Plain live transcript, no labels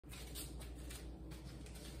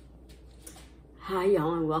Hi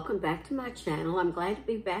y'all, and welcome back to my channel. I'm glad to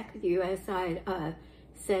be back with you. As I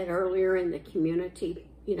said earlier in the community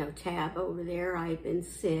tab over there, I've been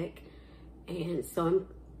sick, and so I'm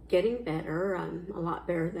getting better. I'm a lot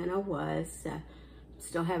better than I was.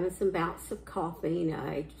 Still having some bouts of coughing.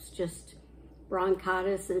 It's just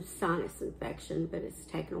bronchitis and sinus infection, but it's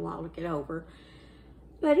taken a while to get over.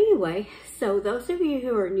 But anyway, so those of you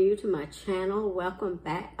who are new to my channel, welcome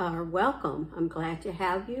back, welcome. I'm glad to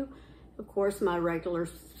have you. Of course, my regular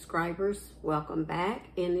subscribers, welcome back.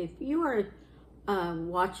 And if you are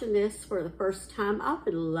watching this for the first time, I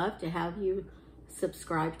would love to have you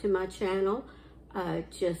subscribe to my channel.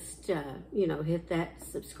 Just hit that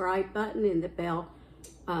subscribe button and the bell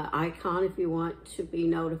icon if you want to be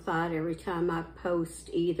notified every time I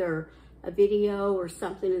post either a video or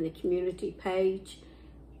something in the community page.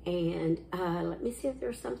 And let me see if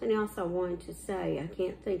there's something else I wanted to say. I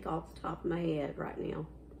can't think off the top of my head right now.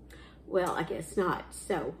 Well, I guess not.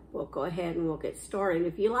 So we'll go ahead and we'll get started.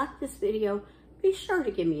 If you like this video, be sure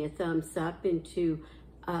to give me a thumbs up and to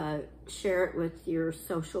share it with your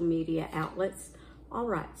social media outlets. All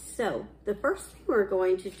right, so the first thing we're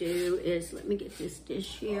going to do is, let me get this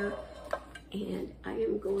dish here, and I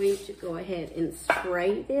am going to go ahead and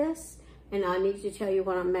spray this. And I need to tell you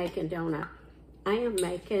what I'm making, don't I? I am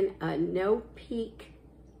making a no-peak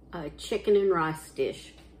chicken and rice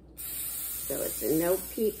dish. So it's a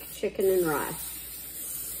no-peak chicken and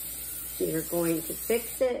rice. You're going to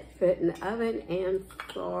fix it, put it in the oven, and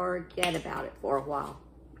forget about it for a while.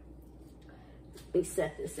 Let me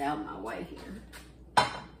set this out of my way here.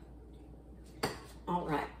 All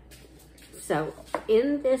right. So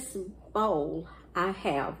in this bowl, I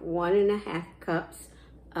have 1.5 cups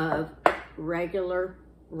of regular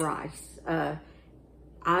rice.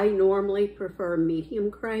 I normally prefer medium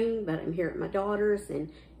grain, but I'm here at my daughter's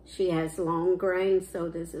and she has long grain, so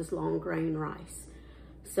this is long grain rice.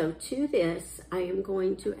 So to this, I am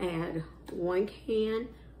going to add 1 can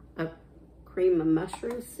of cream of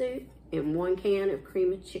mushroom soup and 1 can of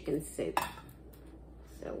cream of chicken soup.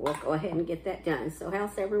 So we'll go ahead and get that done. So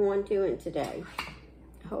how's everyone doing today?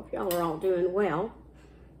 I hope y'all are all doing well.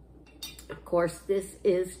 Of course, this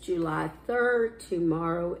is July 3rd.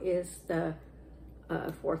 Tomorrow is the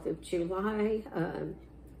 4th of July.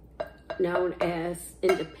 Known as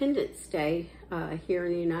Independence Day here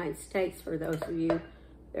in the United States. For those of you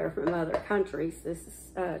that are from other countries, this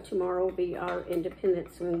is tomorrow will be our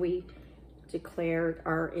independence, when we declared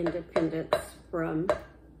our independence from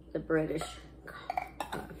the British,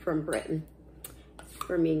 from Britain,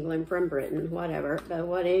 from England, from Britain, whatever.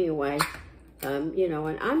 But anyway,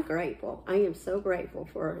 and I'm grateful. I am so grateful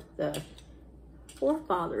for the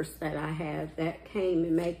forefathers that I have that came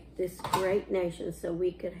and made this great nation so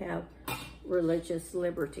we could have religious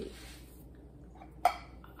liberty.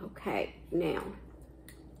 Okay, now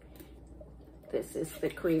this is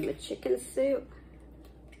the cream of chicken soup.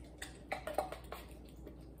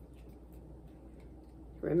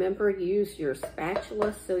 Remember, use your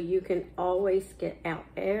spatula so you can always get out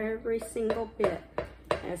every single bit.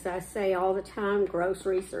 As I say all the time,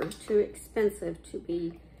 groceries are too expensive to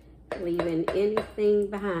be leaving anything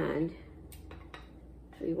behind.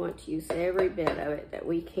 We want to use every bit of it that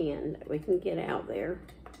we can get out there.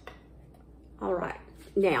 All right,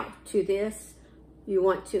 now to this, you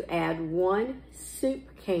want to add 1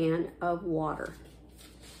 soup can of water.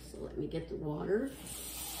 So let me get the water.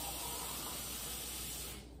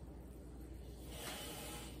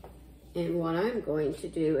 And what I'm going to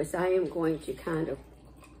do is I am going to kind of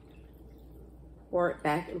pour it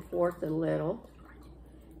back and forth a little.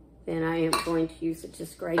 Then I am going to use it to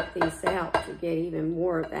scrape these out to get even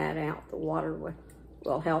more of that out. The water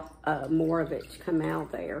will help more of it to come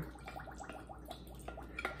out there.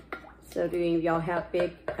 So do any of y'all have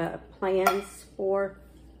big plans for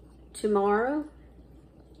tomorrow?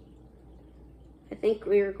 I think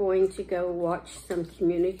we're going to go watch some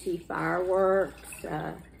community fireworks.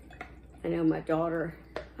 I know my daughter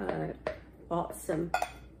bought some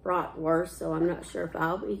bratwurst, so I'm not sure if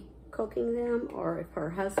I'll be cooking them or if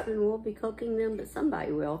her husband will be cooking them, but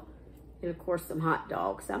somebody will. And of course, some hot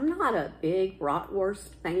dogs. I'm not a big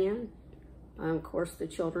bratwurst fan. Of course, the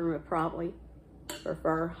children would probably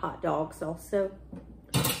prefer hot dogs also.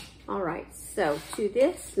 All right, so to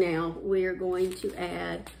this now, we're going to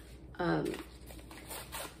add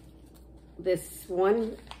this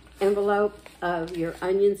 1 envelope of your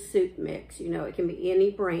onion soup mix. It can be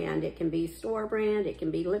any brand. It can be store brand. It can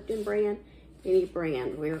be Lipton brand. Any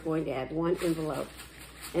brand. We're going to add 1 envelope.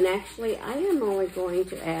 And actually, I am only going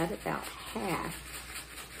to add about half.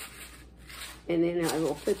 And then I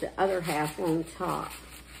will put the other half on top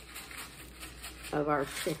of our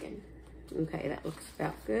chicken. Okay, that looks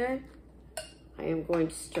about good. I am going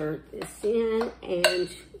to stir this in, and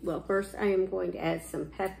well, first I am going to add some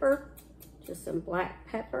pepper, just some black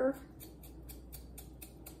pepper.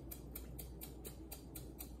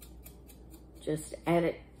 Just add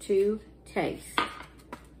it to taste.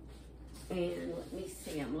 And let me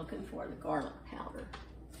see, I'm looking for the garlic powder.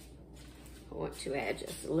 I want to add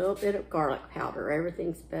just a little bit of garlic powder.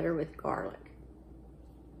 Everything's better with garlic.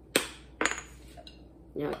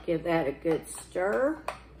 Now give that a good stir.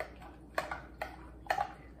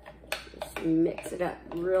 Just mix it up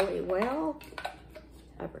really well.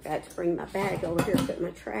 I forgot to bring my bag over here to put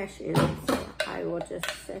my trash in, so I will just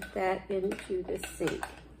set that into the sink.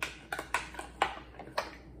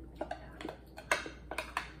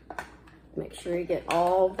 Make sure you get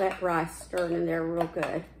all that rice stirred in there real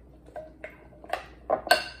good.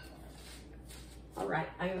 All right,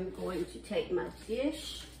 I am going to take my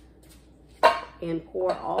dish and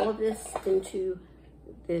pour all of this into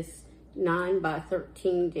this 9 by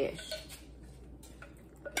 13 dish.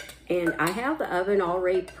 And I have the oven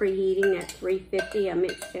already preheating at 350. I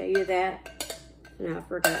meant to tell you that, and I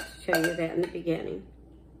forgot to tell you that in the beginning.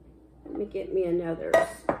 Let me get me another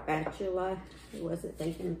spatula. I wasn't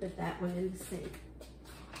thinking to put that one in the sink.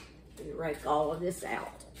 Let me rake all of this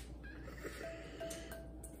out.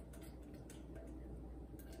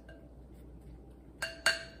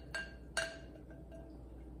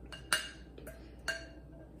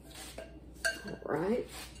 Right,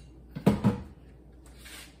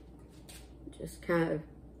 just kind of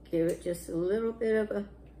give it just a little bit of a,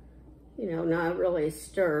 you know, not really a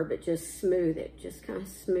stir, but just smooth it, just kind of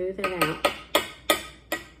smooth it out.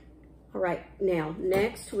 All right, now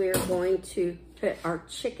next we're going to put our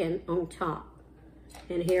chicken on top,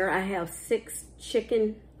 and here I have 6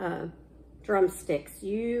 chicken drumsticks.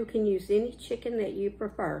 You can use any chicken that you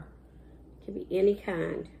prefer. It can be any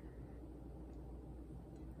kind.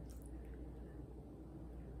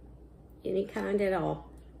 Any kind at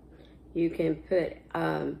all. You can put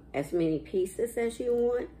as many pieces as you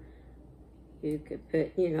want. You could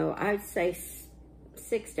put, you know, I'd say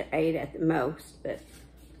 6 to 8 at the most, but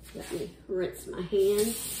let me rinse my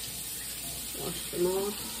hands, wash them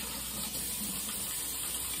off.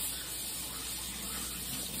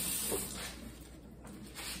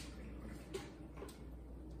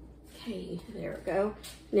 Okay, there we go.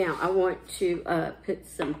 Now I want to put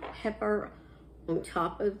some pepper on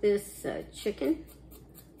top of this chicken.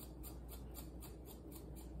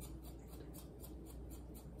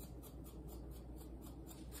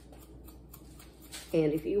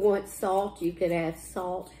 And if you want salt, you could add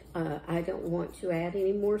salt. I don't want to add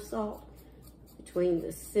any more salt. Between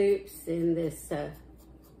the soups and this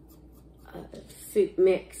soup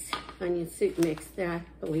mix, onion soup mix, there I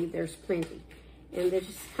believe there's plenty. And then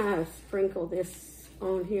just kind of sprinkle this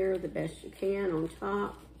on here the best you can on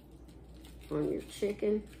top. On your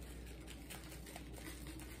chicken.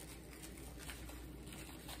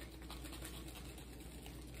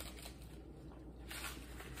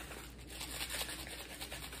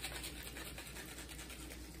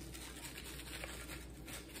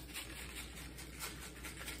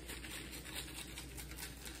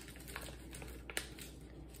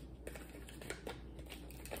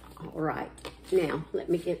 All right, now let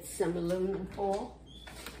me get some aluminum foil.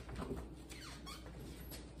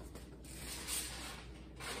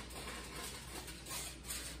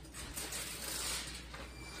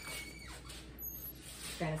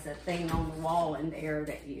 There's a thing on the wall in there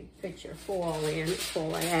that you put your foil in,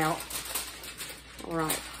 pull it out. All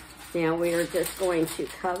right, now we are just going to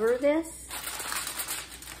cover this.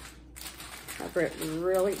 Cover it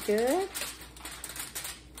really good.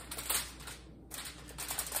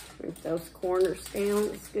 Bring those corners down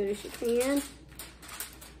as good as you can.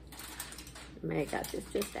 I may have got this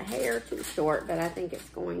just a hair too short, but I think it's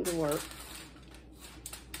going to work.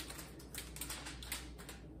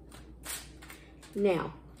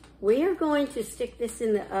 Now, we are going to stick this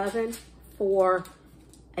in the oven for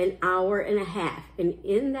an hour and a half. And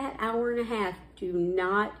in that hour and a half, do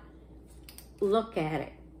not look at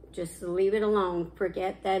it. Just leave it alone.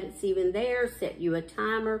 Forget that it's even there. Set you a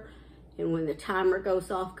timer. And when the timer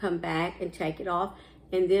goes off, come back and take it off.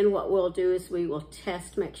 And then what we'll do is we will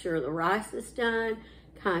test, make sure the rice is done.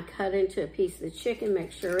 Kind of cut into a piece of the chicken,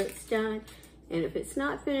 make sure it's done. And if it's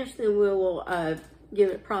not finished, then we will give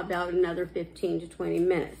it probably about another 15 to 20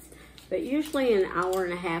 minutes. But usually an hour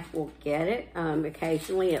and a half will get it.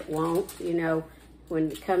 Occasionally it won't. You know,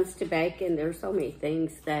 when it comes to bacon, there's so many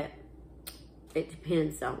things that it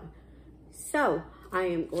depends on. So I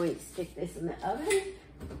am going to stick this in the oven.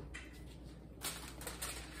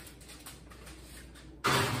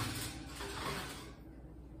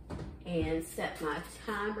 and set my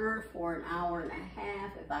timer for an hour and a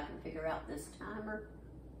half, if I can figure out this timer.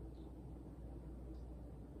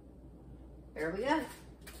 There we go.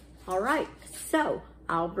 All right, so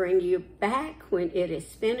I'll bring you back when it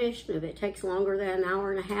is finished. If it takes longer than an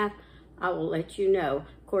hour and a half, I will let you know.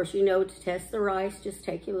 Of course, you know, to test the rice, just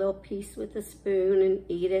take your little piece with a spoon and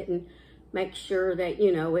eat it, and make sure that,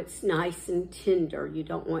 you know, it's nice and tender. You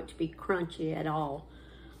don't want it to be crunchy at all.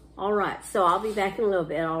 All right, so I'll be back in a little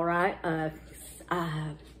bit, all right? I'm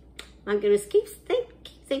gonna keep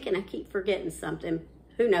thinking I keep forgetting something.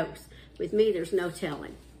 Who knows? With me, there's no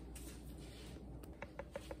telling.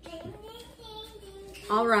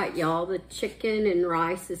 All right, y'all, the chicken and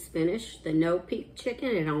rice is finished. The no-peak chicken,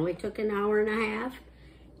 it only took an hour and a half.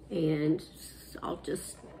 And I'll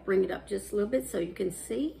just bring it up just a little bit so you can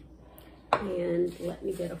see. And let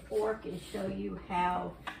me get a fork and show you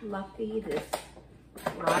how fluffy this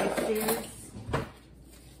rice is. I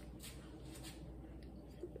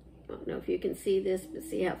don't know if you can see this, but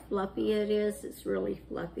see how fluffy it is? It's really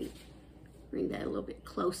fluffy. Bring that a little bit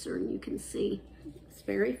closer and you can see. It's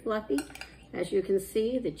very fluffy. As you can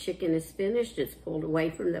see, the chicken is finished. It's pulled away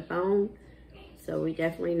from the bone. So we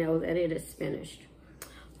definitely know that it is finished.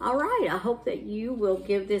 All right, I hope that you will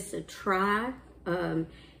give this a try. And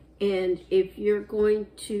if you're going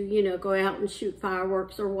to, you know, go out and shoot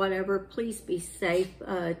fireworks or whatever, please be safe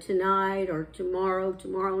tonight or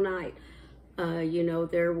tomorrow night. You know,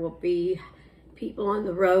 there will be people on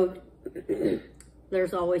the road.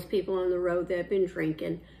 There's always people on the road that have been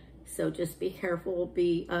drinking. So just be careful,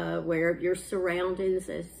 be aware of your surroundings.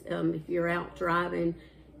 As if you're out driving,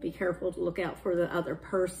 be careful to look out for the other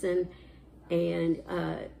person. And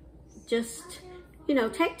just, you know,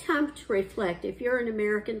 take time to reflect. If you're an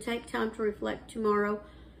American, take time to reflect tomorrow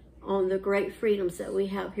on the great freedoms that we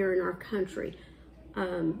have here in our country.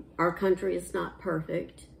 Our country is not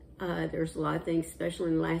perfect. There's a lot of things,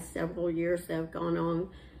 especially in the last several years, that have gone on.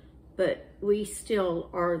 But we still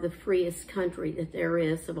are the freest country that there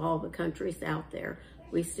is of all the countries out there.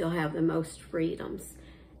 We still have the most freedoms.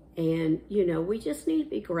 And, you know, we just need to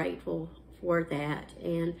be grateful for that.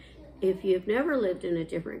 And if you've never lived in a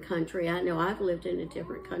different country, I know I've lived in a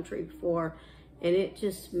different country before, and it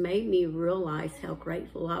just made me realize how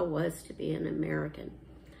grateful I was to be an American.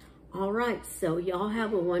 All right, so y'all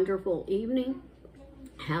have a wonderful evening.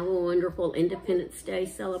 Have a wonderful Independence Day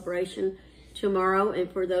celebration tomorrow.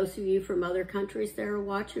 And for those of you from other countries that are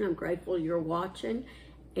watching, I'm grateful you're watching.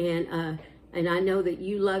 And I know that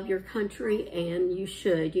you love your country, and you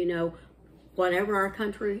should. You know, whatever our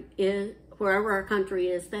country is, wherever our country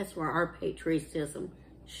is, that's where our patriotism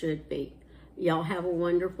should be. Y'all have a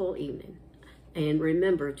wonderful evening. And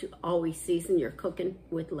remember to always season your cooking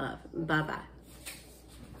with love. Bye-bye.